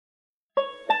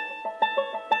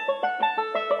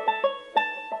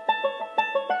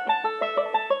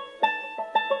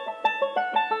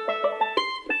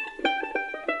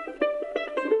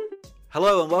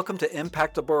Hello and welcome to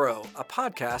Impact the Borough, a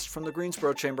podcast from the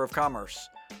Greensboro Chamber of Commerce.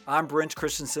 I'm Brent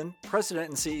Christensen, President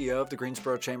and CEO of the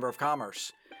Greensboro Chamber of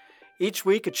Commerce. Each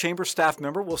week, a Chamber staff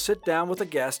member will sit down with a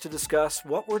guest to discuss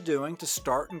what we're doing to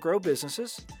start and grow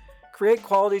businesses, create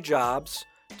quality jobs,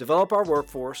 develop our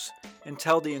workforce, and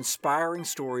tell the inspiring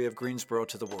story of Greensboro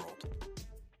to the world.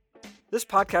 This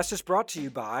podcast is brought to you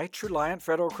by Truliant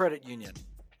Federal Credit Union,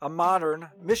 a modern,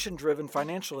 mission-driven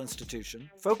financial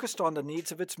institution focused on the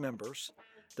needs of its members,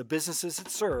 the businesses it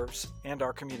serves, and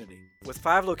our community. With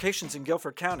 5 locations in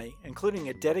Guilford County, including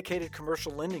a dedicated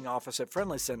commercial lending office at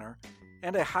Friendly Center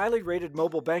and a highly rated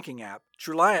mobile banking app,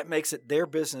 Truliant makes it their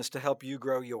business to help you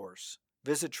grow yours.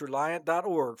 Visit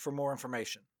Truliant.org for more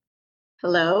information.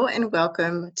 Hello and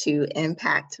welcome to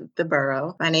Impact the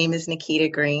Borough. My name is Nikita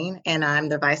Green and I'm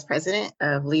the Vice President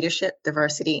of Leadership,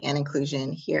 Diversity, and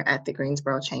Inclusion here at the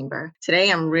Greensboro Chamber.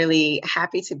 Today I'm really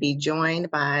happy to be joined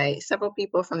by several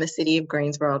people from the city of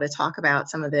Greensboro to talk about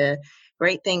some of the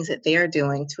great things that they are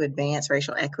doing to advance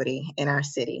racial equity in our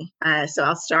city. So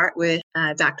I'll start with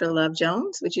Dr. Love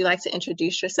Jones. Would you like to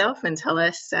introduce yourself and tell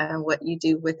us what you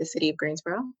do with the city of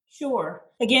Greensboro? Sure.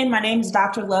 Again, my name is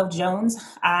Dr. Love Jones.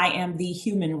 I am the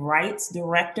Human Rights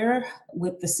Director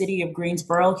with the City of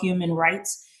Greensboro. Human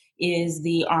Rights is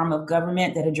the arm of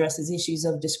government that addresses issues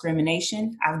of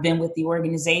discrimination. I've been with the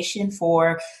organization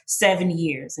for 7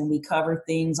 years, and we cover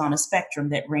things on a spectrum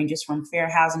that ranges from fair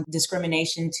housing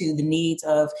discrimination to the needs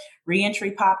of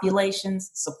reentry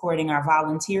populations, supporting our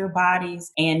volunteer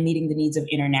bodies, and meeting the needs of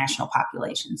international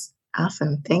populations.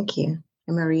 Awesome. Thank you.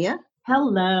 And Maria?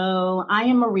 Hello, I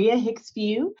am Maria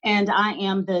Hicksfew, and I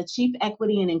am the Chief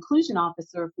Equity and Inclusion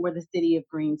Officer for the City of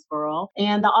Greensboro.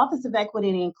 And the Office of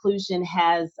Equity and Inclusion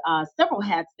has several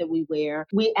hats that we wear.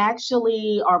 We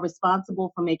actually are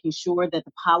responsible for making sure that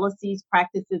the policies,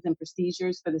 practices, and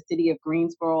procedures for the City of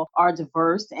Greensboro are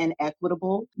diverse and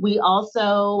equitable. We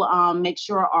also make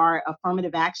sure our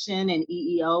affirmative action and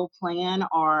EEO plan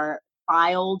are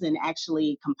filed and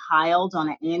actually compiled on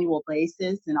an annual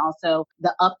basis, and also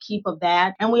the upkeep of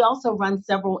that. And we also run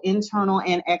several internal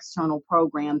and external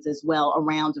programs as well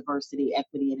around diversity,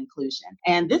 equity, and inclusion.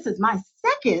 And this is my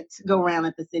second go around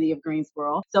at the City of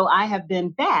Greensboro. So I have been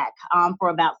back for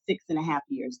about 6.5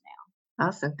 years now.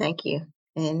 Awesome. Thank you.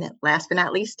 And last but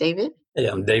not least, David. Hey,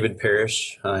 I'm David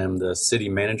Parrish. I am the city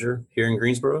manager here in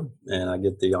Greensboro, and I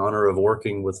get the honor of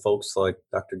working with folks like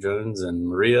Dr. Jones and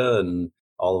Maria and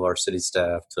all of our city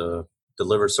staff to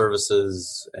deliver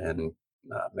services and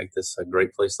make this a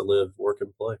great place to live, work,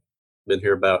 and play. Been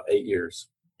here about 8 years.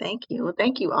 Thank you. Well,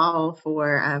 thank you all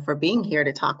for being here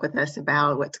to talk with us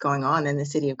about what's going on in the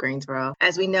city of Greensboro.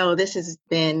 As we know, this has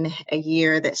been a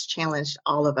year that's challenged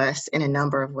all of us in a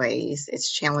number of ways.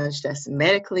 It's challenged us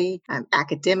medically,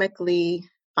 academically,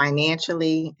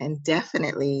 financially, and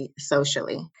definitely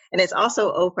socially. And it's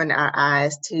also opened our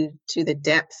eyes to the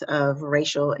depths of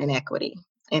racial inequity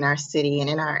in our city and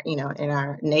in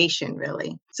our nation,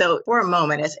 really. So for a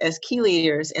moment, as key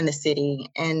leaders in the city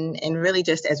and really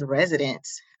just as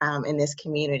residents in this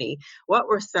community, what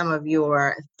were some of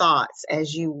your thoughts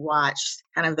as you watched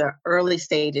kind of the early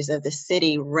stages of the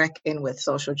city reckon with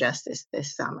social justice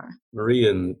this summer?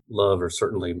 Maria and Love are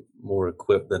certainly more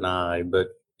equipped than I, but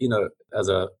as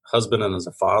a husband and as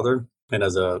a father and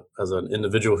as an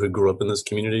individual who grew up in this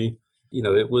community,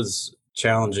 it was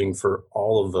challenging for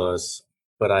all of us.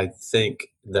 But I think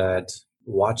that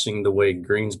watching the way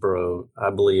Greensboro,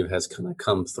 I believe, has kind of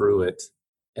come through it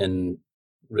and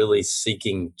really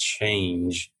seeking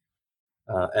change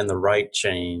and the right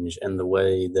change and the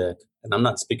way that, and I'm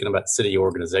not speaking about city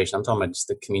organization, I'm talking about just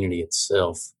the community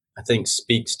itself, I think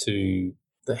speaks to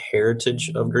the heritage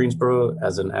of Greensboro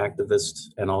as an activist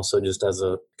and also just as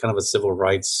a kind of a civil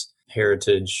rights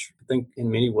heritage. I think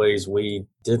in many ways we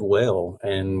did well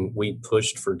and we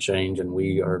pushed for change and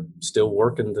we are still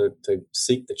working to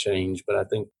seek the change. But I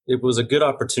think it was a good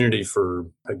opportunity for,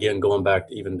 again, going back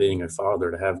to even being a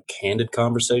father, to have candid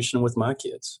conversation with my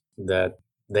kids, that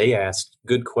they asked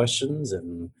good questions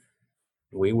and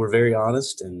we were very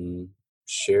honest and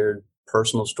shared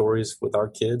personal stories with our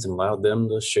kids and allowed them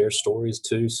to share stories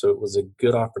too. So it was a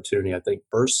good opportunity, I think,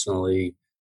 personally,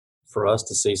 for us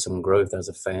to see some growth as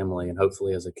a family and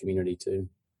hopefully as a community too.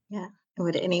 Yeah.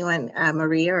 Would anyone,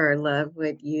 Maria or Love,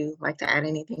 would you like to add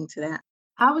anything to that?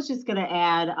 I was just going to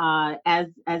add,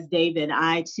 as David,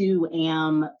 I too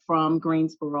am from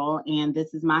Greensboro, and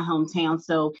this is my hometown.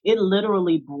 So it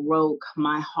literally broke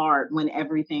my heart when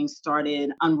everything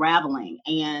started unraveling.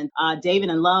 And David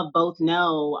and Love both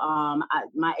know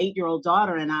my 8-year-old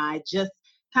daughter and I just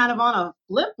kind of on a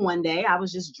flip one day. I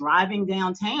was just driving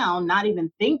downtown, not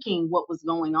even thinking what was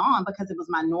going on because it was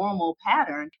my normal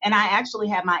pattern. And I actually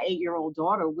had my 8-year-old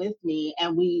daughter with me,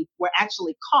 and we were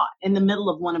actually caught in the middle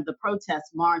of one of the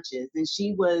protest marches. And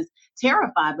she was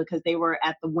terrified because they were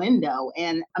at the window.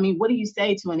 And I mean, what do you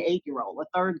say to an 8-year-old, a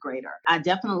third grader? I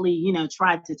definitely,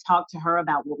 tried to talk to her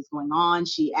about what was going on.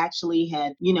 She actually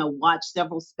had, watched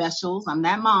several specials. I'm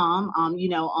that mom, on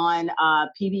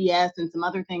PBS and some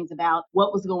other things about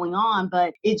what was going on.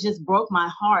 But it just broke my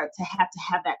heart to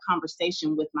have that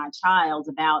conversation with my child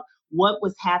about what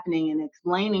was happening and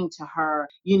explaining to her,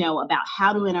 about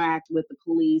how to interact with the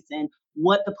police and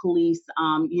what the police,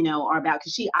 are about,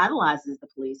 because she idolizes the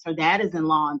police. Her dad is in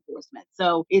law enforcement.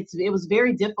 So it was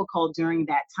very difficult during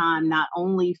that time, not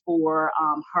only for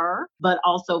her, but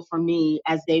also for me,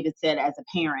 as David said, as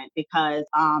a parent, because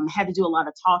had to do a lot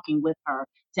of talking with her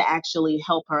to actually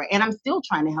help her. And I'm still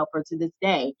trying to help her to this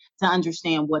day to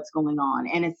understand what's going on.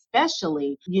 And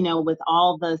especially, with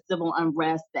all the civil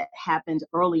unrest that happened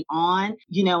early on,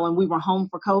 and we were home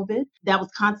for COVID, that was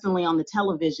constantly on the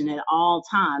television at all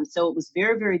times. So it was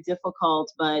very, very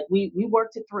difficult, but we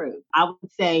worked it through. I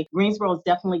would say Greensboro is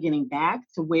definitely getting back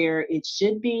to where it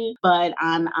should be, but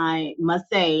I must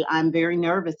say I'm very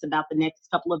nervous about the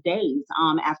next couple of days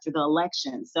after the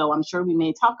election. So I'm sure we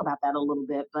may talk about that a little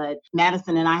bit, but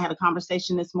Madison and I had a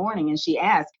conversation this morning, and she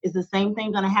asked, is the same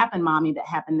thing going to happen, Mommy, that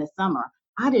happened this summer?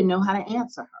 I didn't know how to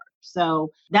answer her. So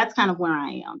that's kind of where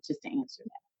I am, just to answer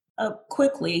that.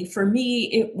 Quickly, for me,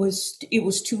 it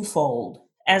was twofold.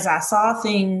 As I saw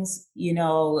things,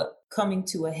 coming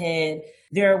to a head,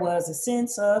 there was a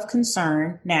sense of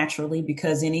concern, naturally,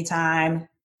 because anytime,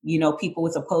 people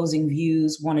with opposing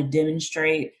views want to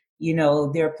demonstrate,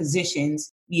 their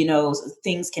positions,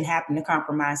 things can happen to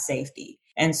compromise safety.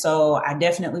 And so I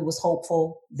definitely was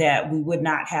hopeful that we would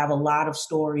not have a lot of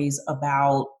stories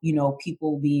about,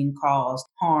 people being caused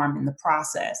harm in the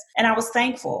process. And I was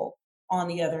thankful, on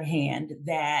the other hand,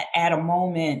 that at a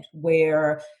moment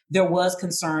where there was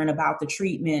concern about the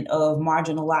treatment of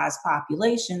marginalized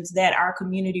populations, that our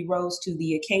community rose to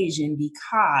the occasion,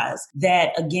 because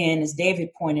that, again, as David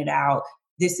pointed out,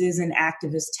 this is an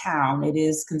activist town. It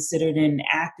is considered an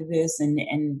activist and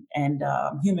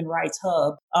human rights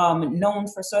hub, known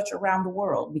for such around the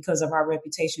world because of our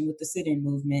reputation with the sit-in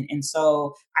movement. And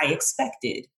so I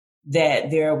expected that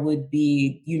there would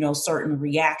be, certain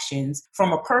reactions.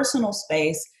 From a personal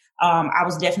space, I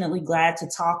was definitely glad to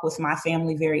talk with my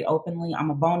family very openly. I'm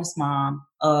a bonus mom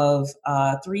of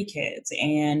 3 kids,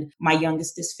 and my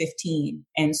youngest is 15.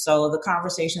 And so the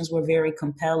conversations were very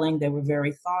compelling. They were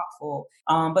very thoughtful,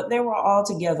 but they were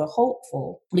altogether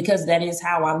hopeful, because that is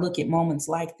how I look at moments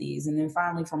like these. And then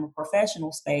finally, from a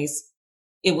professional space,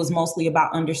 it was mostly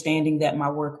about understanding that my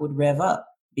work would rev up,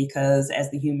 because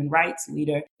as the human rights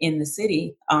leader in the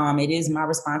city, it is my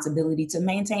responsibility to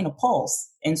maintain a pulse.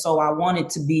 And so I wanted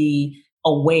to be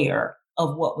aware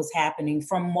of what was happening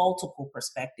from multiple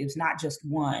perspectives, not just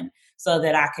one, so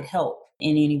that I could help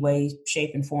in any way,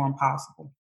 shape, and form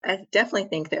possible. I definitely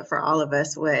think that for all of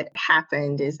us, what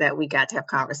happened is that we got to have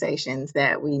conversations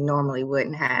that we normally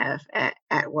wouldn't have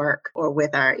at work or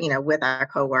with our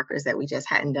coworkers that we just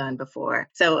hadn't done before.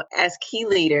 So as key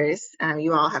leaders,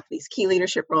 you all have these key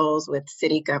leadership roles with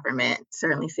city government.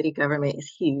 Certainly city government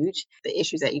is huge. The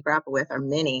issues that you grapple with are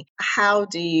many. How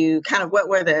do you what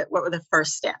were the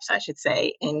first steps, I should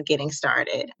say, in getting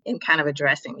started in kind of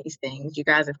addressing these things? You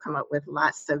guys have come up with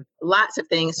lots of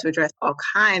things to address all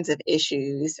kinds of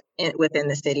issues within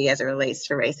the city as it relates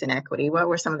to race and equity. What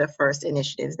were some of the first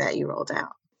initiatives that you rolled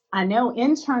out? I know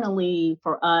internally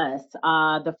for us,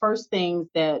 the first things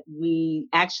that we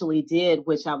actually did,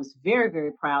 which I was very,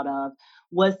 very proud of,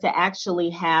 was to actually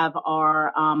have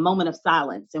our moment of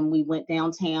silence. And we went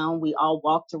downtown, we all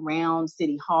walked around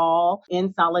City Hall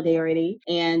in solidarity,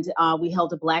 and we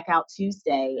held a Blackout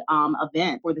Tuesday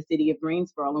event for the city of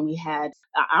Greensboro. And we had,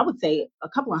 I would say, a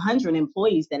couple of hundred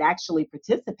employees that actually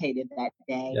participated that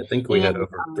day. Yeah, I think we had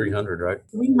over 300, right?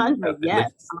 300,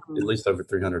 yes. At least over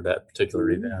 300 that particular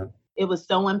event. It was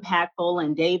so impactful,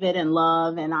 and David and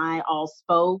Love and I all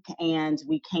spoke, and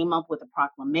we came up with a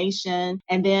proclamation.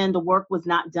 And then the work was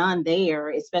not done there,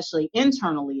 especially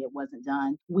internally, it wasn't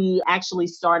done. We actually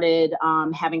started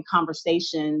having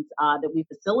conversations that we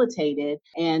facilitated,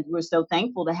 and we're so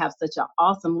thankful to have such an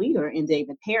awesome leader in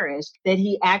David Parrish that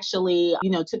he actually,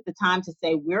 took the time to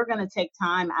say, we're going to take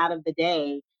time out of the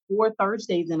day 4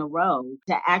 Thursdays in a row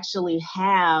to actually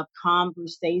have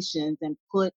conversations and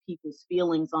put people's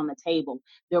feelings on the table.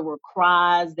 There were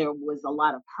cries, there was a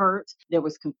lot of hurt, there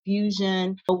was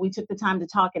confusion. But we took the time to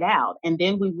talk it out. And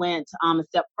then we went a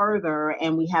step further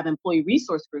and we have employee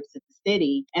resource groups at the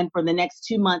city. And for the next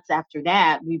 2 months after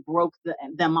that, we broke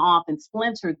them off and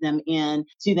splintered them in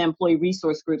to the employee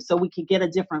resource groups so we could get a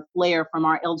different flair from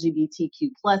our LGBTQ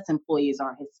plus employees,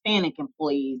 our Hispanic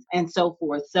employees, and so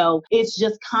forth. So it's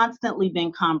just constantly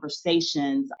been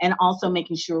conversations and also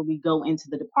making sure we go into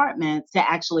the departments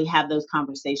to actually have those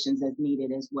conversations as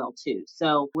needed as well too.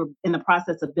 So we're in the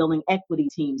process of building equity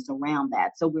teams around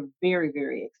that. So we're very,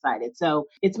 very excited. So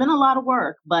it's been a lot of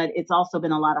work, but it's also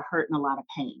been a lot of hurt and a lot of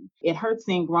pain. It hurts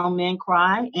seeing grown men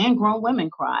cry and grown women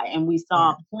cry. And we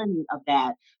saw plenty of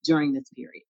that during this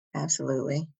period.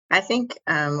 Absolutely. I think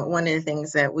one of the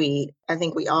things that I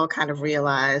think we all kind of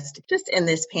realized just in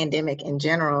this pandemic in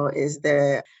general is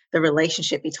the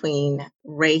relationship between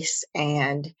race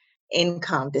and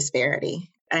income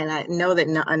disparity. And I know that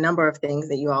a number of things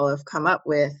that you all have come up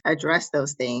with address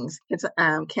those things.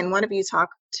 Can one of you talk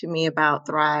to me about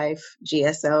Thrive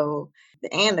GSO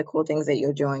and the cool things that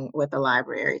you're doing with the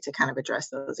library to kind of address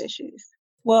those issues?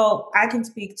 Well, I can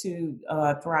speak to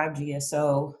Thrive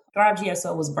GSO. Thrive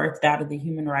GSO was birthed out of the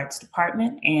Human Rights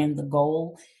Department, and the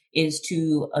goal is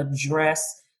to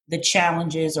address the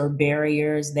challenges or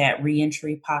barriers that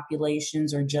reentry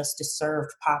populations or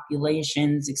justice-served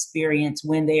populations experience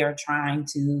when they are trying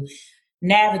to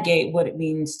navigate what it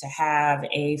means to have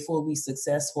a fully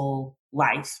successful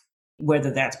life,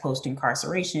 whether that's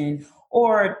post-incarceration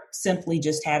or simply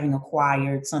just having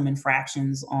acquired some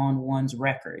infractions on one's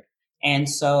record. And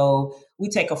so we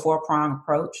take a 4-pronged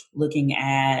approach looking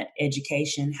at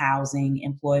education, housing,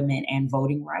 employment, and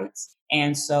voting rights.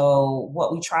 And so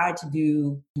what we tried to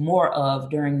do more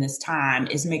of during this time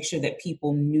is make sure that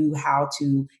people knew how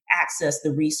to access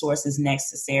the resources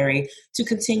necessary to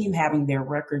continue having their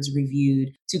records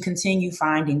reviewed, to continue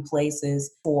finding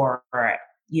places for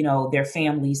their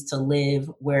families to live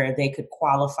where they could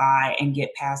qualify and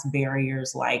get past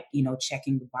barriers like,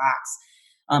 checking the box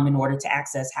in order to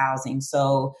access housing.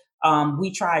 So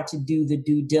we tried to do the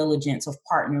due diligence of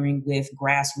partnering with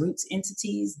grassroots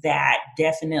entities that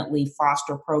definitely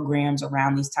foster programs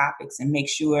around these topics and make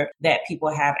sure that people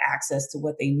have access to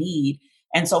what they need.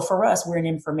 And so for us, we're an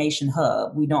information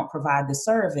hub. We don't provide the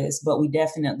service, but we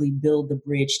definitely build the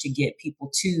bridge to get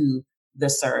people to the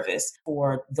service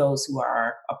for those who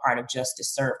are a part of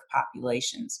justice-served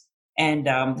populations. And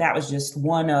that was just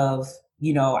one of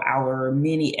our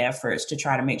many efforts to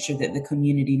try to make sure that the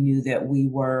community knew that we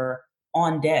were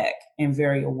on deck and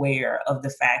very aware of the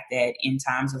fact that in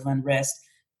times of unrest,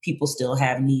 people still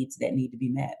have needs that need to be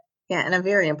met. Yeah, and a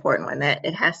very important one that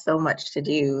it has so much to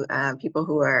do. People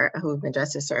who've been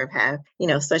justice served have,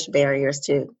 such barriers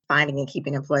to finding and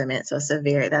keeping employment. So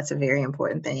that's a very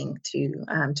important thing to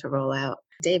roll out.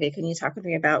 David, can you talk with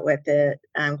me about what the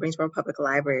Greensboro Public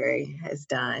Library has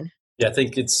done? Yeah, I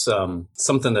think it's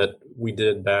something that we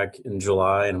did back in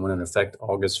July and went into effect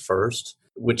August 1st,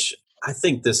 which I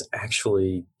think this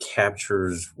actually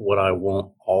captures what I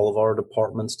want all of our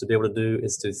departments to be able to do,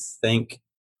 is to think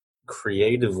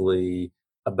creatively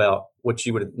about what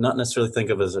you would not necessarily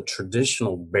think of as a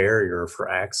traditional barrier for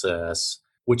access,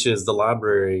 which is the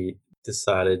library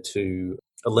decided to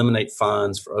eliminate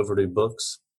fines for overdue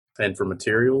books and for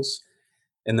materials.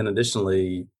 And then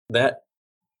additionally, that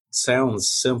sounds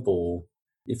simple.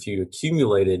 If you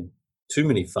accumulated too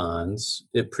many fines,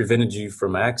 it prevented you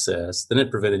from access. Then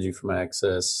it prevented you from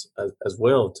access as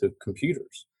well to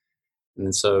computers.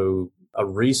 And so a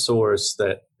resource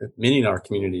that many in our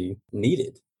community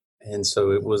needed. And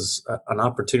so it was an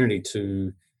opportunity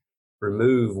to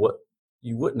remove what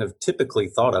you wouldn't have typically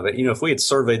thought of it. If we had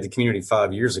surveyed the community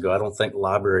 5 years ago, I don't think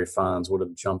library fines would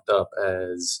have jumped up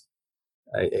as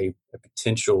a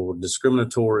potential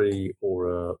discriminatory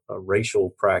or a racial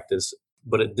practice,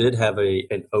 but it did have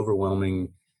an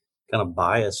overwhelming kind of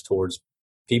bias towards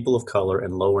people of color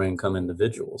and lower income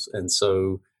individuals. And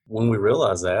so when we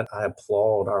realized that, I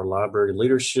applaud our library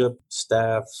leadership,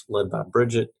 staff led by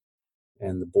Bridget,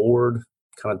 and the board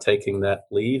kind of taking that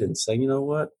lead and saying,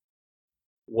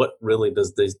 what really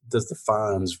does the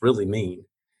fines really mean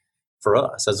for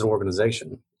us as an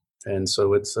organization? And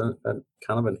so it's a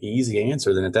kind of an easy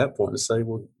answer then at that point to say,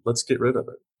 well, let's get rid of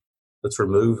it. Let's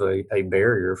remove a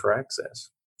barrier for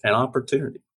access and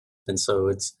opportunity. And so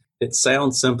it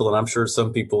sounds simple, and I'm sure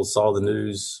some people saw the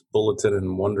news bulletin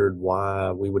and wondered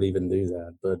why we would even do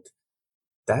that. But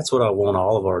that's what I want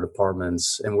all of our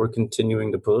departments, and we're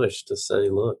continuing to push to say,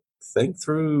 look, think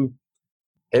through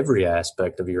every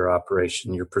aspect of your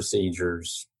operation, your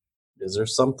procedures, is there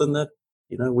something that,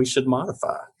 we should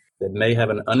modify that may have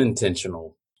an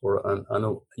unintentional or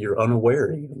you're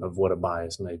unaware even of what a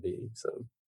bias may be. So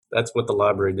that's what the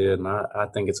library did. And I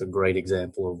think it's a great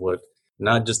example of what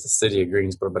not just the city of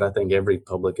Greensboro, but I think every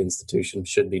public institution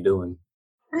should be doing.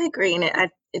 I agree, and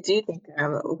I do think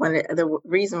one of the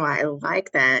reason why I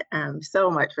like that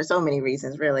so much for so many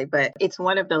reasons, really, but it's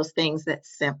one of those things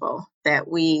that's simple that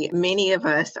many of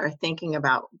us are thinking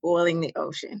about boiling the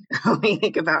ocean when we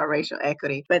think about racial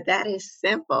equity, but that is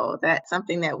simple. That's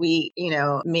something that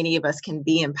many of us can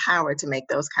be empowered to make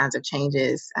those kinds of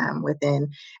changes within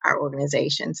our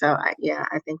organization. So I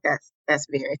think that's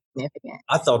very significant.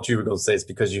 I thought you were going to say it's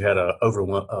because you had a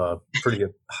pretty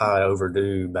high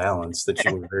overdue balance that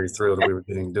you were very thrilled we were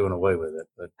doing away with it.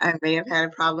 But I may have had a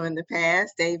problem in the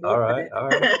past, David. all right.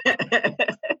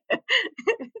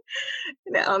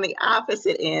 Now, on the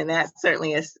opposite end, that's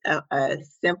certainly a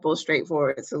simple,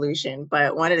 straightforward solution.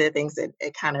 But one of the things that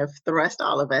it kind of thrust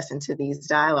all of us into these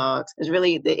dialogues is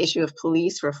really the issue of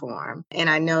police reform. And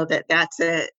I know that that's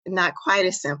not quite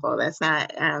as simple. That's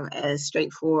not as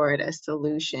straightforward a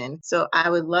solution. So I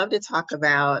would love to talk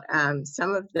about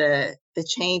some of the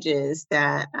changes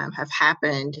that have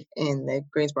happened in the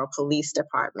Greensboro Police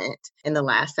Department in the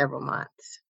last several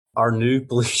months. Our new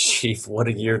police chief, what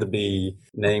a year to be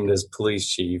named as police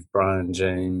chief, Brian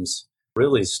James,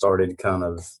 really started kind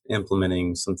of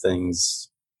implementing some things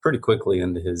pretty quickly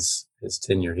into his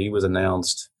tenure. He was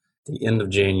announced at the end of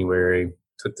January,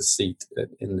 took the seat at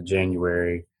end of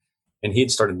January, and he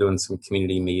had started doing some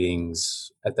community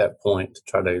meetings at that point to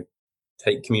try to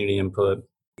take community input.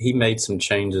 He made some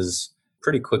changes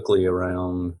pretty quickly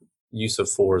around use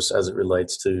of force as it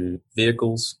relates to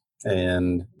vehicles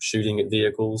and shooting at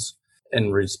vehicles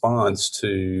in response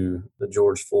to the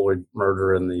George Floyd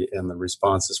murder and the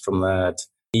responses from that.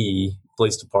 The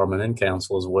police department and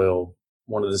council as well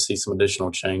wanted to see some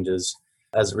additional changes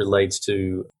as it relates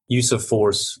to use of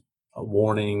force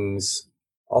warnings.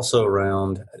 Also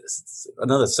around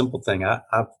another simple thing,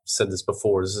 I've said this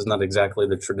before, this is not exactly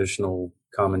the traditional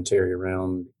commentary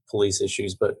around police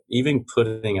issues, but even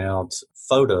putting out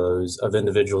photos of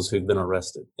individuals who've been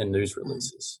arrested in news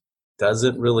releases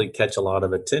doesn't really catch a lot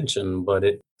of attention, but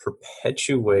it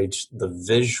perpetuates the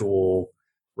visual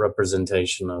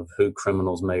representation of who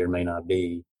criminals may or may not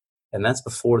be. And that's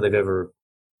before they've ever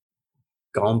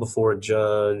gone before a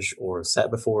judge or sat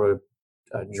before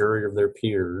a jury of their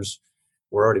peers.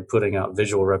 We're already putting out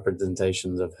visual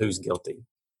representations of who's guilty.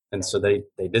 And so they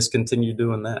discontinued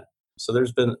doing that. So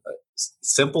there's been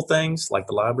simple things like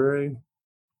the library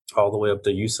all the way up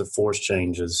to use of force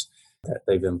changes that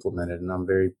they've implemented. And I'm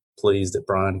very pleased that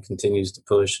Brian continues to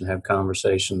push and have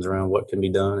conversations around what can be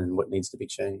done and what needs to be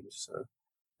changed. So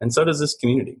does this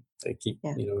community. They keep,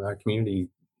 our community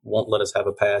won't let us have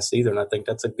a pass either. And I think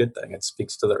that's a good thing. It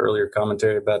speaks to the earlier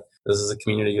commentary about this is a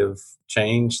community of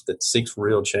change that seeks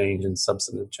real change and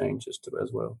substantive changes too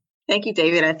as well. Thank you,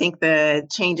 David. I think the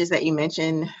changes that you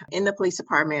mentioned in the police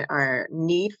department are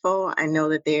needful. I know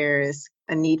that there's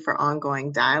a need for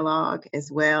ongoing dialogue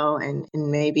as well, and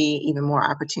maybe even more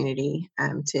opportunity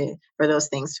for those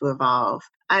things to evolve.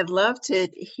 I'd love to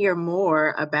hear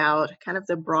more about kind of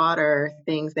the broader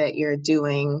things that you're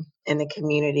doing in the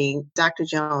community. Dr.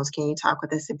 Jones, can you talk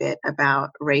with us a bit about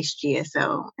Race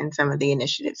GSO and some of the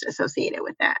initiatives associated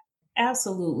with that?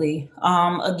 Absolutely.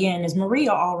 Again, as Maria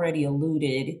already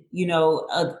alluded,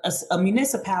 a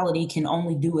municipality can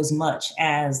only do as much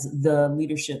as the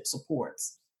leadership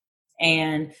supports.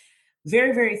 And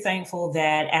very, very thankful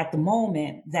that at the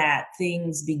moment that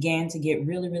things began to get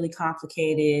really, really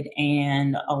complicated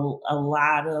and a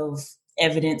lot of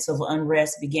evidence of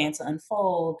unrest began to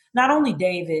unfold, not only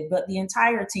David, but the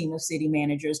entire team of city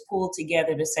managers pulled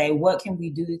together to say, what can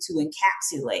we do to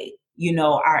encapsulate,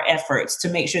 our efforts to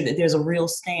make sure that there's a real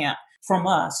stamp from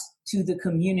us to the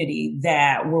community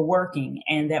that we're working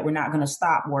and that we're not going to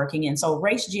stop working. And so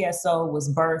Race GSO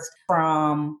was birthed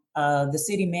from the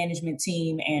city management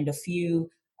team and a few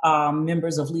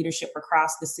members of leadership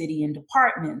across the city and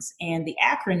departments. And the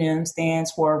acronym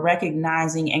stands for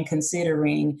Recognizing and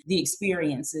Considering the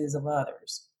Experiences of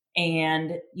Others.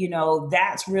 And,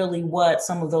 that's really what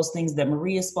some of those things that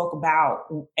Maria spoke about.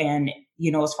 And,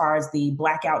 as far as the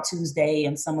Blackout Tuesday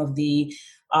and some of the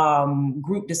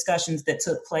group discussions that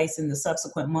took place in the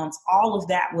subsequent months, all of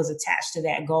that was attached to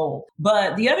that goal.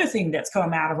 But the other thing that's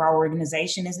come out of our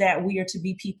organization is that we are to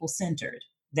be people-centered.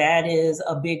 That is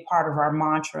a big part of our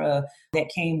mantra that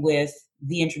came with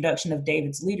the introduction of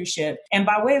David's leadership. And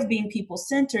by way of being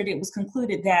people-centered, it was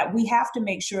concluded that we have to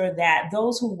make sure that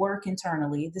those who work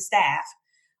internally, the staff,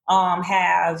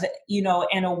 have,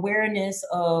 an awareness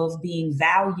of being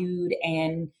valued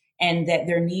and and that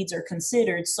their needs are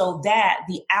considered so that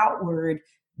the outward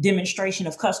demonstration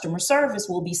of customer service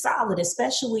will be solid,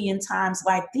 especially in times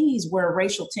like these where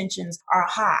racial tensions are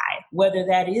high, whether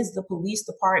that is the police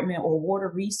department or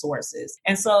water resources.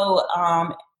 And so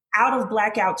out of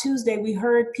Blackout Tuesday, we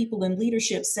heard people in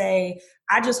leadership say,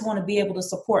 I just want to be able to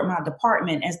support my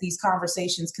department as these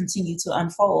conversations continue to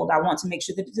unfold. I want to make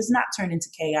sure that it does not turn into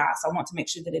chaos. I want to make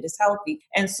sure that it is healthy.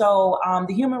 And so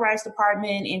the Human Rights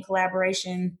Department, in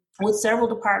collaboration with several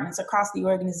departments across the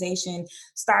organization,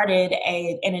 started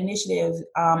an initiative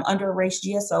under Race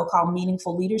GSO called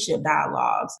Meaningful Leadership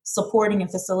Dialogues, supporting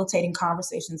and facilitating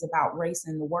conversations about race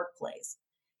in the workplace.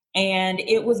 And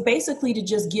it was basically to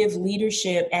just give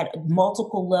leadership at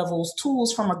multiple levels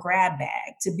tools from a grab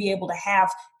bag to be able to have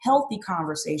healthy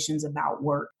conversations about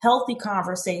work, healthy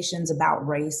conversations about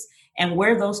race, and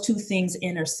where those two things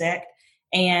intersect.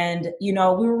 And, we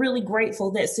were really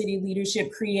grateful that city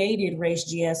leadership created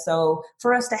Race GSO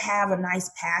for us to have a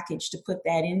nice package to put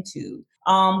that into.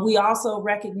 We also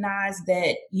recognize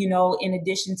that, in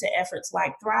addition to efforts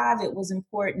like Thrive, it was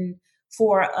important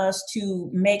for us to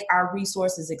make our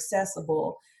resources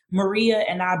accessible. Maria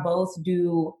and I both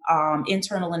do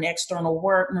internal and external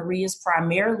work. Maria's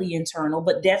primarily internal,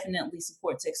 but definitely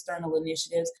supports external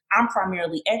initiatives. I'm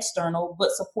primarily external,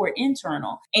 but support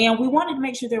internal. And we wanted to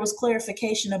make sure there was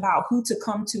clarification about who to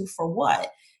come to for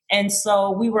what. And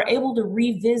so we were able to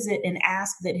revisit an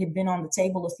ask that had been on the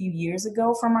table a few years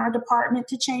ago from our department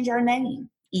to change our name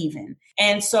even.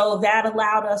 And so that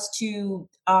allowed us to,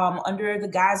 under the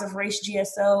guise of Race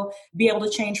GSO, be able to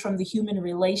change from the Human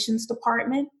Relations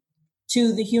Department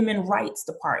to the Human Rights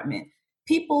Department.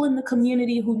 People in the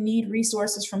community who need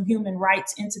resources from human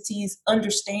rights entities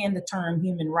understand the term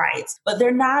human rights, but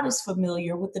they're not as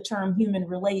familiar with the term human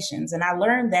relations. And I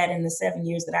learned that in the 7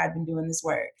 years that I've been doing this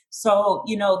work. So,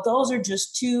 those are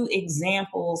just two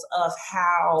examples of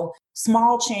how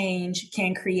small change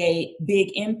can create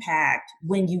big impact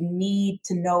when you need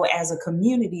to know as a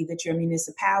community that your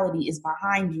municipality is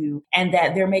behind you and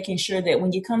that they're making sure that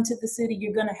when you come to the city,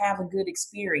 you're going to have a good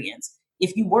experience.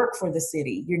 If you work for the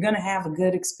city, you're going to have a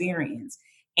good experience.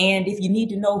 And if you need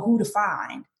to know who to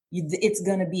find, it's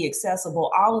going to be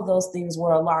accessible. All of those things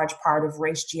were a large part of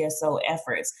Race GSO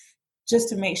efforts, just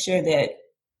to make sure that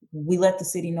we let the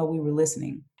city know we were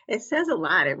listening. It says a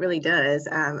lot. It really does.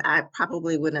 I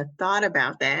probably wouldn't have thought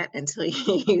about that until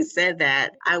you said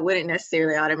that. I wouldn't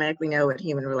necessarily automatically know what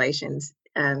human relations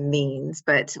means,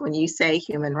 but when you say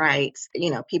human rights,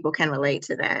 people can relate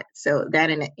to that. So that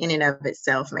in and of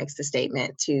itself makes the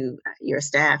statement to your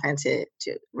staff and to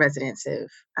residents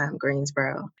of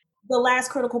Greensboro. The last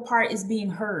critical part is being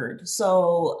heard.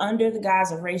 So under the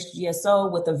guise of Race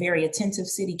GSO, with a very attentive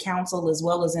city council, as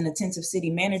well as an attentive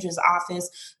city manager's office,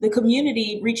 the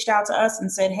community reached out to us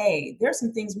and said, hey, there's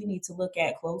some things we need to look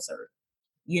at closer.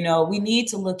 We need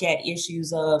to look at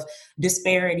issues of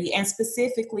disparity, and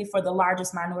specifically for the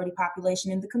largest minority population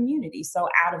in the community. So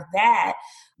out of that,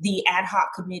 the Ad Hoc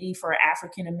Committee for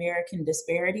African American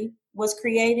Disparity was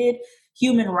created.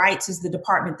 Human Rights is the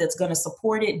department that's going to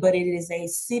support it, but it is a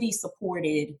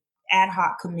city-supported ad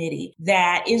hoc committee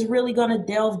that is really going to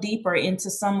delve deeper into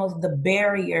some of the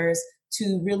barriers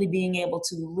to really being able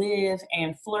to live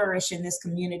and flourish in this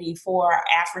community for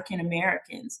African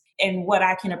Americans. And what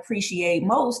I can appreciate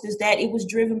most is that it was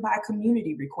driven by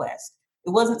community request.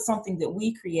 It wasn't something that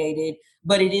we created,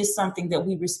 but it is something that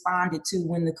we responded to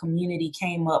when the community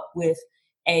came up with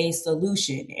a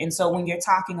solution. And so when you're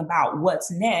talking about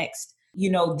what's next,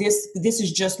 this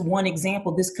is just one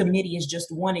example. This committee is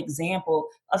just one example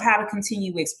of how to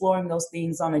continue exploring those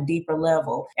things on a deeper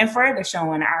level and further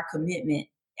showing our commitment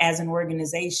as an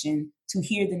organization to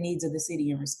hear the needs of the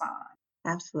city and respond.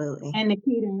 Absolutely. And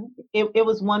Nikita, it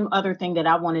was one other thing that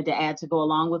I wanted to add to go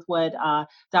along with what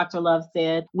Dr. Love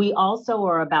said. We also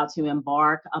are about to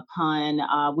embark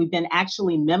upon, we've been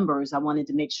actually members. I wanted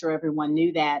to make sure everyone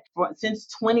knew that.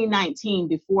 Since 2019,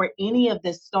 before any of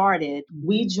this started,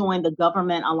 we joined the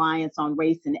Government Alliance on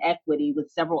Race and Equity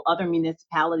with several other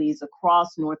municipalities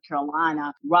across North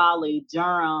Carolina, Raleigh,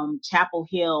 Durham, Chapel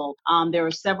Hill. There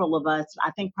are several of us, I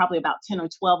think probably about 10 or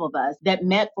 12 of us, that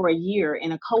met for a year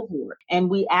in a cohort. And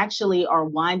we actually are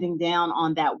winding down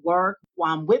on that work.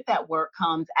 With that work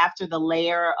comes, after the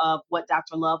layer of what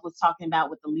Dr. Love was talking about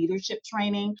with the leadership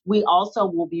training, we also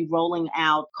will be rolling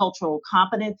out cultural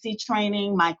competency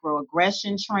training,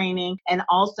 microaggression training, and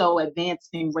also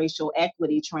advancing racial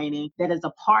equity training that is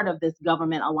a part of this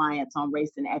Government Alliance on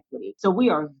Race and Equity. So we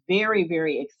are very,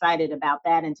 very excited about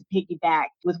that. And to piggyback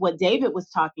with what David was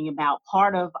talking about,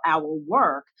 part of our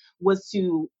work was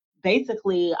to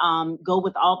basically go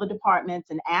with all the departments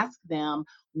and ask them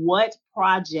what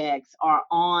projects are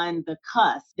on the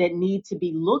cusp that need to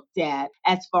be looked at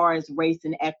as far as race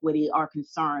and equity are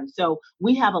concerned. So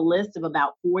we have a list of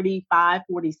about 45,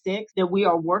 46 that we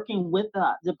are working with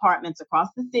the departments across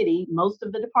the city, most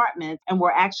of the departments, and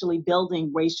we're actually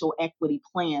building racial equity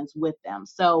plans with them.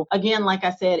 So again, like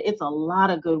I said, it's a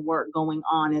lot of good work going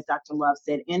on, as Dr. Love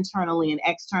said, internally and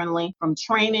externally, from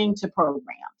training to programs.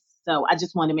 So I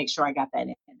just wanted to make sure I got that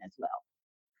in as well.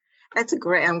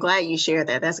 I'm glad you shared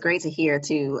that. That's great to hear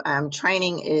too.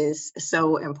 Training is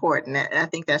so important. I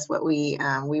think that's what we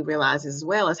realize as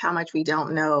well, is how much we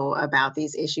don't know about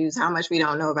these issues, how much we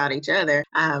don't know about each other,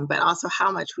 but also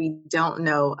how much we don't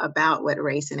know about what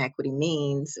race and equity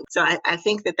means. So I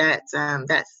think that's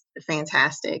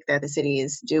fantastic that the city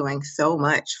is doing so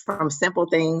much, from simple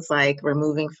things like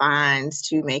removing fines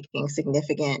to making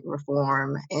significant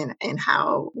reform in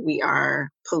how we are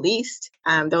policed.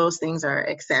 Those things are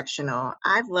exceptional.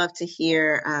 I'd love to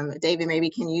hear, David, maybe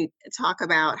can you talk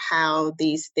about how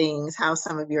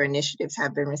some of your initiatives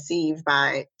have been received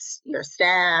by your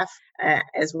staff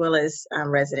as well as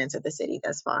residents of the city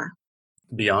thus far?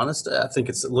 To be honest, I think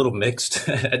it's a little mixed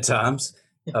at times,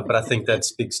 but I think that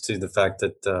speaks to the fact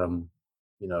that,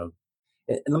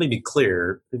 and let me be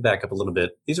clear, back up a little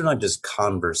bit. These are not just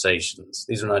conversations.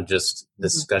 These are not just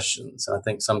discussions. And I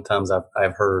think sometimes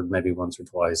I've heard maybe once or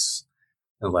twice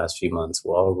in the last few months,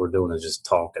 well, all we're doing is just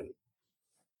talking.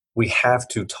 We have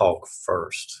to talk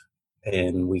first.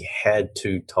 And we had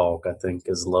to talk, I think,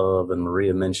 as Love and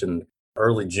Maria mentioned,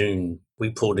 early June, we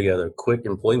pulled together quick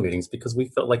employee meetings because we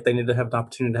felt like they needed to have an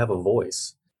opportunity to have a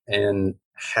voice. And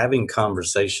having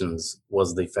conversations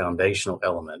was the foundational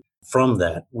element. From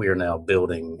that, we are now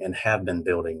building and have been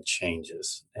building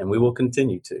changes, and we will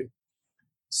continue to.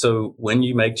 So when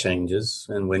you make changes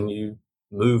and when you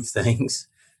move things,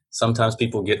 sometimes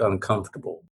people get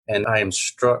uncomfortable. And I am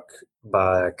struck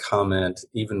by a comment,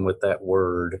 even with that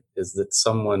word, is that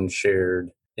someone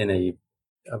shared in a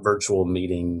virtual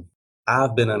meeting,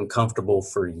 I've been uncomfortable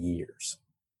for years.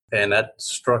 And that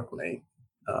struck me.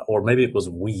 Or maybe it was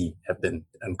we have been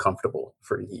uncomfortable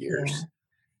for years.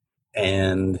 Yeah.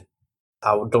 And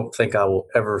I don't think I will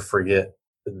ever forget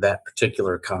that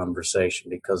particular conversation,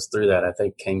 because through that, I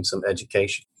think, came some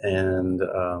education. And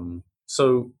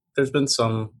so there's been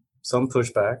some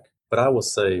pushback, but I will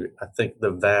say, I think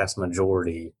the vast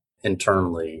majority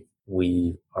internally,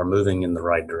 we are moving in the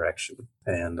right direction.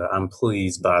 And I'm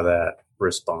pleased by that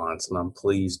response. And I'm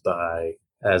pleased by,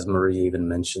 as Marie even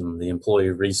mentioned, the employee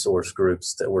resource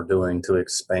groups that we're doing to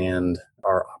expand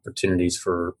our opportunities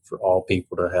for all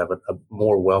people to have a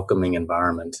more welcoming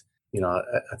environment.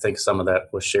 I think some of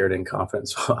that was shared in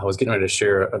confidence. I was getting ready to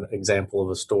share an example of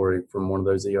a story from one of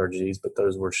those ERGs, but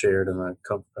those were shared in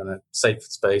a safe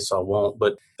space, so I won't.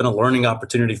 But it's been a learning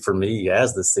opportunity for me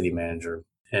as the city manager,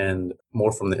 and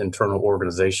more from the internal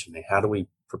organization. How do we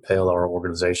propel our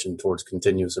organization towards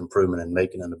continuous improvement and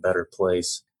making it a better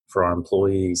place for our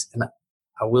employees? And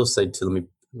I will say, let me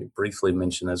briefly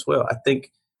mention as well, I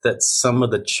think that some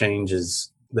of the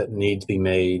changes that need to be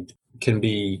made can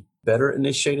be better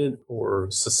initiated or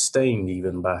sustained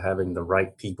even by having the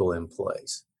right people in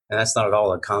place. And that's not at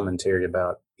all a commentary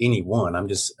about anyone. I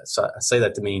say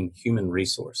that to mean human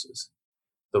resources.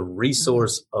 The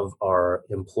resource of our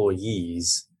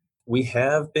employees. We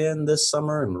have been this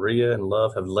summer, and Maria and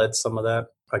Love have led some of that,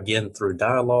 again, through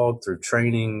dialogue, through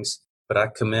trainings. But I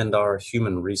commend our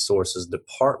human resources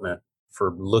department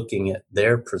for looking at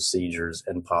their procedures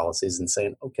and policies and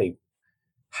saying, okay,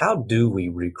 how do we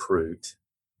recruit?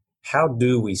 How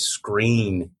do we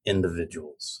screen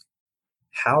individuals?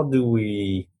 How do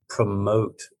we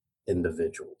promote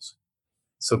individuals?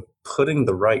 So putting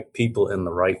the right people in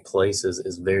the right places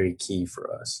is very key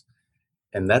for us.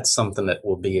 And that's something that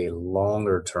will be a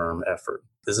longer term effort.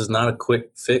 This is not a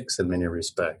quick fix in many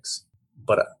respects,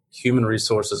 but human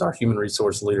resources, our human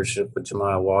resource leadership with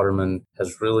Jemiah Waterman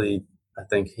has really, I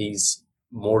think he's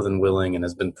more than willing and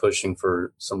has been pushing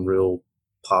for some real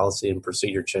policy and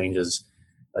procedure changes,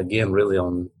 again, really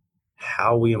on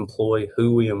how we employ,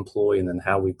 who we employ, and then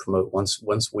how we promote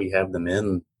once we have them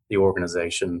in the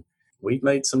organization. We've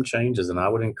made some changes, and I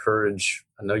would encourage,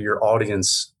 I know your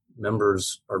audience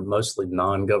members are mostly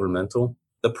non-governmental,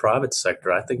 the private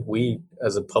sector. I think we,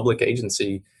 as a public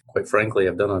agency, quite frankly,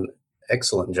 have done an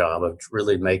excellent job of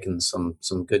really making some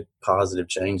good positive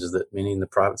changes that many in the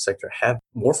private sector have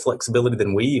more flexibility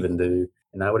than we even do.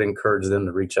 And I would encourage them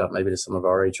to reach out maybe to some of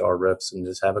our HR reps and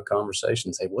just have a conversation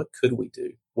and say, what could we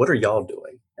do? What are y'all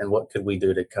doing? And what could we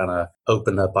do to kind of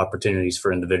open up opportunities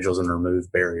for individuals and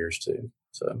remove barriers too?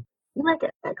 So you make an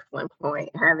excellent point.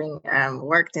 Having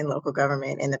worked in local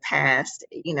government in the past,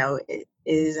 it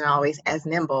isn't always as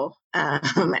nimble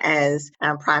as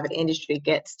private industry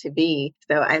gets to be.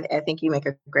 So I think you make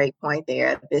a great point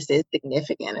there. This is a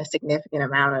significant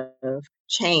amount of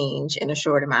change in a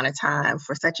short amount of time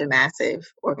for such a massive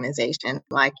organization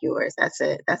like yours. That's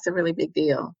a really big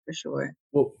deal for sure.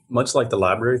 Well, much like the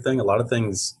library thing, a lot of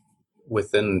things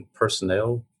within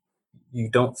personnel you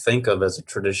don't think of as a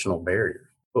traditional barrier.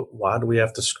 But why do we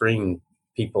have to screen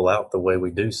people out the way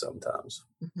we do sometimes?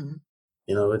 Mm-hmm.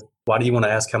 Why do you want to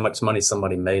ask how much money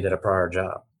somebody made at a prior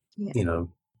job? Yeah.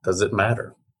 Does it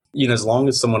matter? As long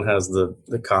as someone has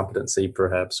the competency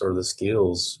perhaps or the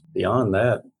skills beyond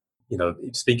that,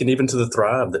 speaking even to the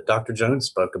Thrive that Dr. Jones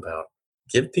spoke about,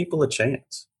 give people a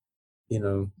chance,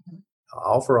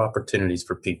 offer opportunities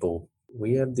for people.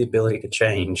 We have the ability to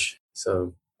change.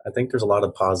 So I think there's a lot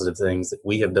of positive things that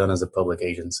we have done as a public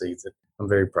agency that I'm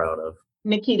very proud of.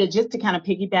 Nikita, just to kind of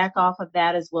piggyback off of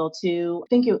that as well, too,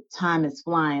 time is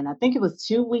flying. I think it was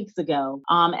 2 weeks ago,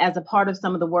 as a part of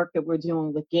some of the work that we're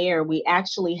doing with GARE, we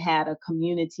actually had a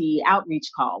community outreach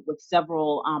call with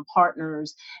several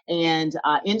partners and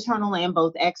internal and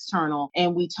both external.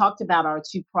 And we talked about our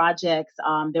 2 projects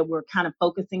that we're kind of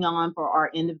focusing on for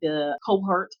our end of the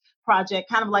cohort project,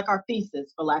 kind of like our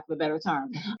thesis, for lack of a better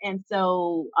term. And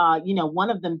so, one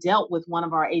of them dealt with one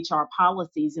of our HR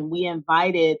policies, and we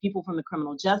invited people from the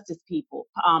criminal justice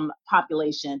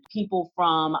population, people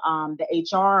from the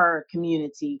HR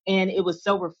community. And it was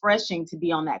so refreshing to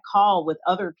be on that call with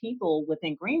other people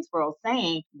within Greensboro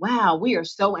saying, wow, we are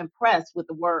so impressed with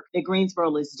the work that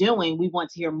Greensboro is doing. We want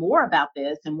to hear more about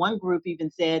this. And one group even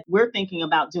said, we're thinking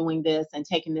about doing this and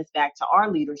taking this back to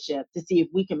our leadership to see if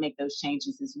we can make those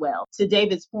changes as well. To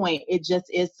David's point, it just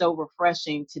is so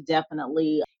refreshing to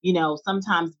definitely,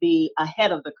 sometimes be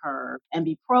ahead of the curve and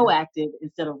be proactive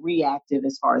instead of reactive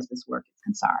as far as this work is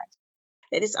concerned.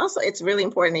 It's really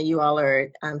important that you all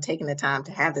are taking the time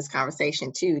to have this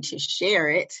conversation too, to share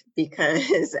it,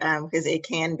 because it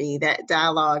can be that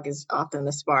dialogue is often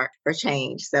the spark for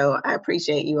change. So I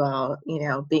appreciate you all,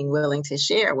 being willing to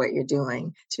share what you're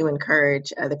doing to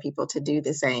encourage other people to do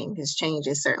the same, because change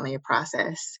is certainly a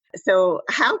process. So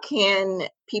how can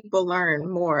people learn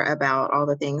more about all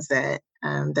the things that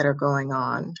are going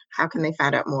on? How can they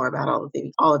find out more about all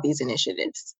of these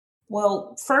initiatives?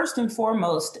 Well, first and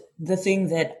foremost, the thing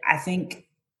that I think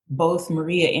both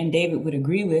Maria and David would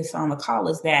agree with on the call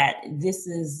is that this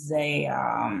is a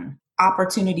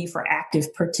opportunity for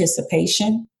active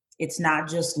participation. It's not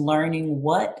just learning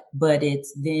what, but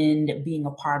it's then being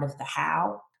a part of the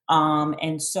how.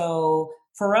 And so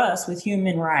for us with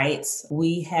human rights,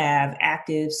 we have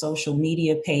active social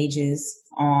media pages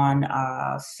on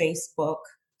Facebook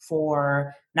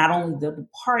for not only the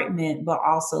department, but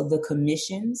also the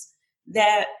commissions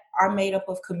that are made up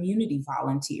of community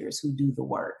volunteers who do the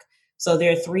work. So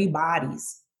there are 3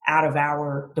 bodies out of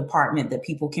our department that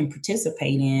people can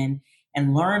participate in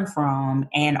and learn from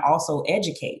and also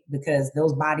educate, because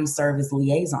those bodies serve as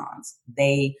liaisons.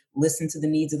 They listen to the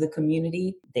needs of the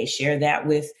community. They share that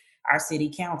with our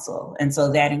city council. And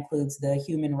so that includes the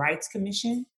Human Rights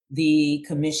Commission, the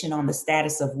Commission on the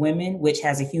Status of Women, which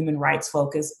has a human rights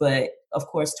focus, but of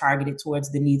course targeted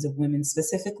towards the needs of women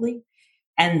specifically.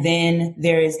 And then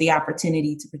there is the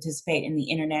opportunity to participate in the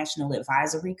International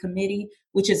Advisory Committee,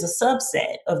 which is a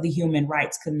subset of the Human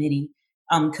Rights Commission,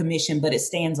 but it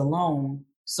stands alone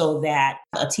so that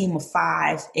a team of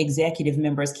 5 executive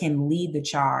members can lead the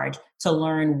charge to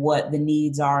learn what the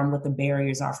needs are and what the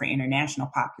barriers are for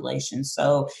international populations.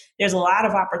 So there's a lot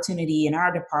of opportunity in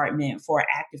our department for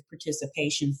active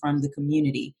participation from the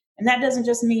community. And that doesn't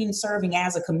just mean serving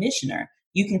as a commissioner.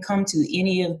 You can come to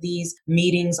any of these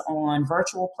meetings on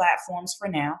virtual platforms for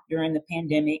now during the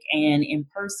pandemic, and in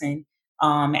person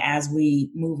as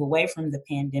we move away from the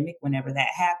pandemic, whenever that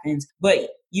happens.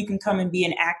 But you can come and be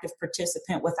an active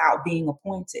participant without being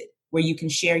appointed, where you can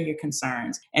share your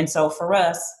concerns. And so for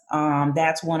us,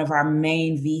 that's one of our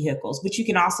main vehicles. But you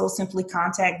can also simply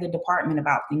contact the department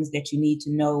about things that you need to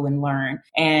know and learn.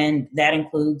 And that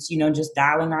includes, just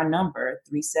dialing our number,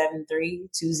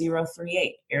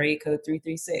 373-2038, area code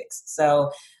 336. So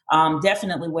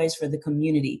definitely ways for the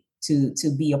community to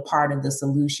be a part of the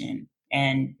solution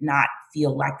and not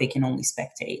feel like they can only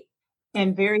spectate.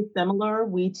 And very similar,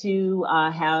 we too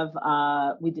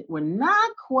we're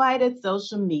not quite at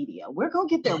social media. We're gonna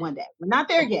get there one day. We're not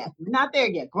there yet. We're not there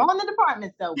yet. Growing the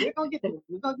department, so we're gonna get there.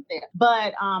 We're gonna get there.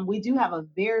 But we do have a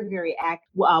very, very active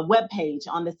web page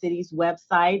on the city's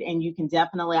website, and you can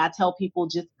definitely. I tell people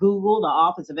just Google the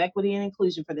Office of Equity and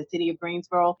Inclusion for the City of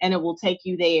Greensboro, and it will take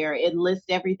you there. It lists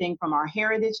everything from our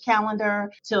heritage calendar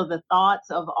to the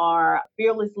thoughts of our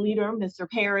fearless leader, Mr.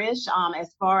 Parrish,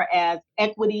 as far as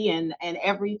equity and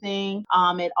everything.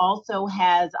 It also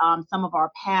has some of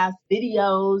our past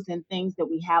videos and things that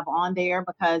we have on there,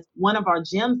 because one of our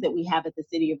gems that we have at the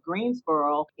City of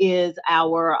Greensboro is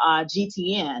our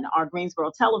GTN, our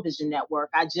Greensboro Television Network.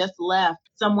 I just left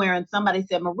somewhere and somebody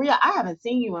said, Maria, I haven't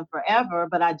seen you in forever,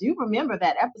 but I do remember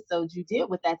that episode you did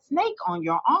with that snake on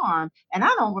your arm. And I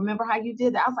don't remember how you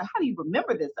did that. I was like, how do you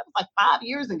remember this? That was like 5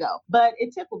 years ago, but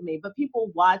it tickled me. But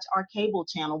people watch our cable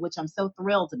channel, which I'm so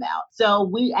thrilled about. So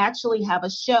we actually have a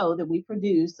show that we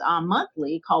produce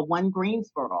monthly called One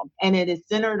Greensboro, and it is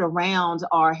centered around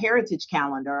our heritage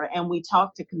calendar. And we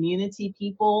talk to community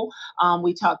people,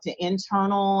 we talk to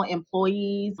internal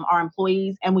employees, our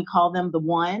employees, and we call them the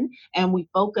One. And we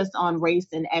focus on race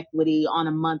and equity on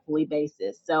a monthly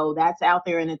basis. So that's out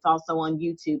there, and it's also on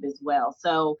YouTube as well.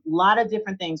 So a lot of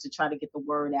different things to try to get the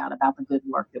word out about the good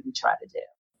work that we try to do.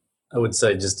 I would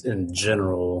say just in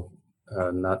general,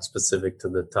 not specific to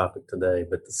the topic today,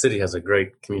 but the city has a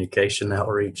great communication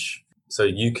outreach. So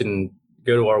you can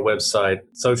go to our website,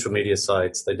 social media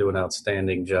sites, they do an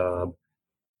outstanding job.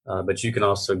 But you can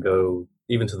also go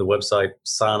even to the website,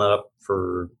 sign up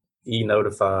for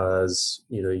e-notifies.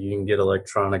 You can get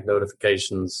electronic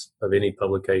notifications of any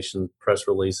publication, press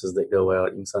releases that go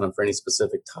out. You can sign up for any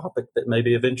specific topic that may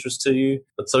be of interest to you.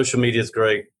 But social media is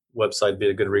great. Website be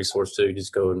a good resource too.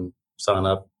 Just go and sign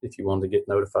up if you want to get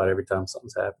notified every time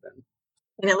something's happening.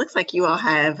 And it looks like you all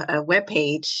have a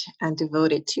webpage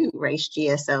devoted to Race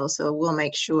GSO. So we'll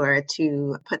make sure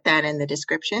to put that in the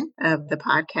description of the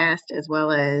podcast, as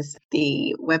well as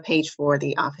the webpage for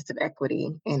the Office of Equity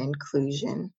and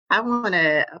Inclusion. I want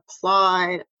to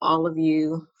applaud all of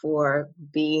you for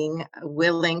being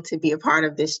willing to be a part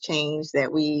of this change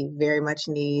that we very much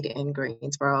need in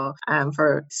Greensboro,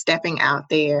 for stepping out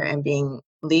there and being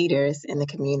leaders in the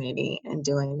community and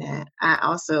doing that. I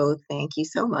also thank you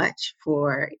so much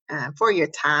for your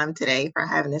time today, for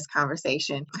having this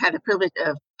conversation. I had the privilege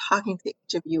of talking to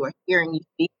each of you or hearing you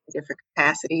speak in different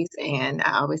capacities, and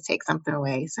I always take something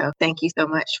away. So thank you so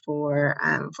much for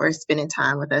spending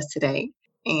time with us today.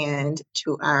 And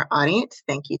to our audience,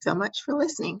 thank you so much for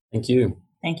listening. Thank you.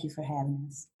 Thank you for having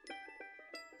us.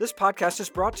 This podcast is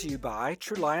brought to you by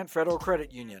Truliant Federal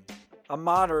Credit Union, a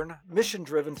modern,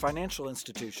 mission-driven financial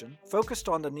institution focused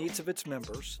on the needs of its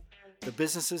members, the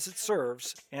businesses it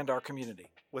serves, and our community.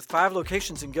 With 5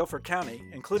 locations in Guilford County,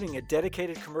 including a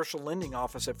dedicated commercial lending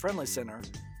office at Friendly Center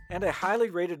and a highly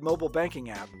rated mobile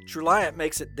banking app, Truliant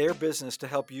makes it their business to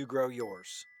help you grow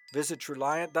yours. Visit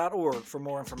truliant.org for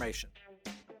more information.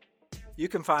 You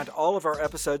can find all of our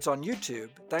episodes on YouTube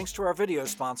thanks to our video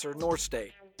sponsor, North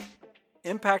State.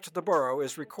 Impact the Borough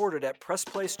is recorded at Press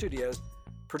Play Studios.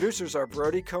 Producers are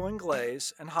Brody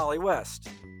Cohen-Glaze and Holly West.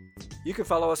 You can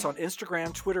follow us on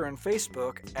Instagram, Twitter, and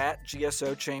Facebook at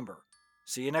GSO Chamber.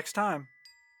 See you next time.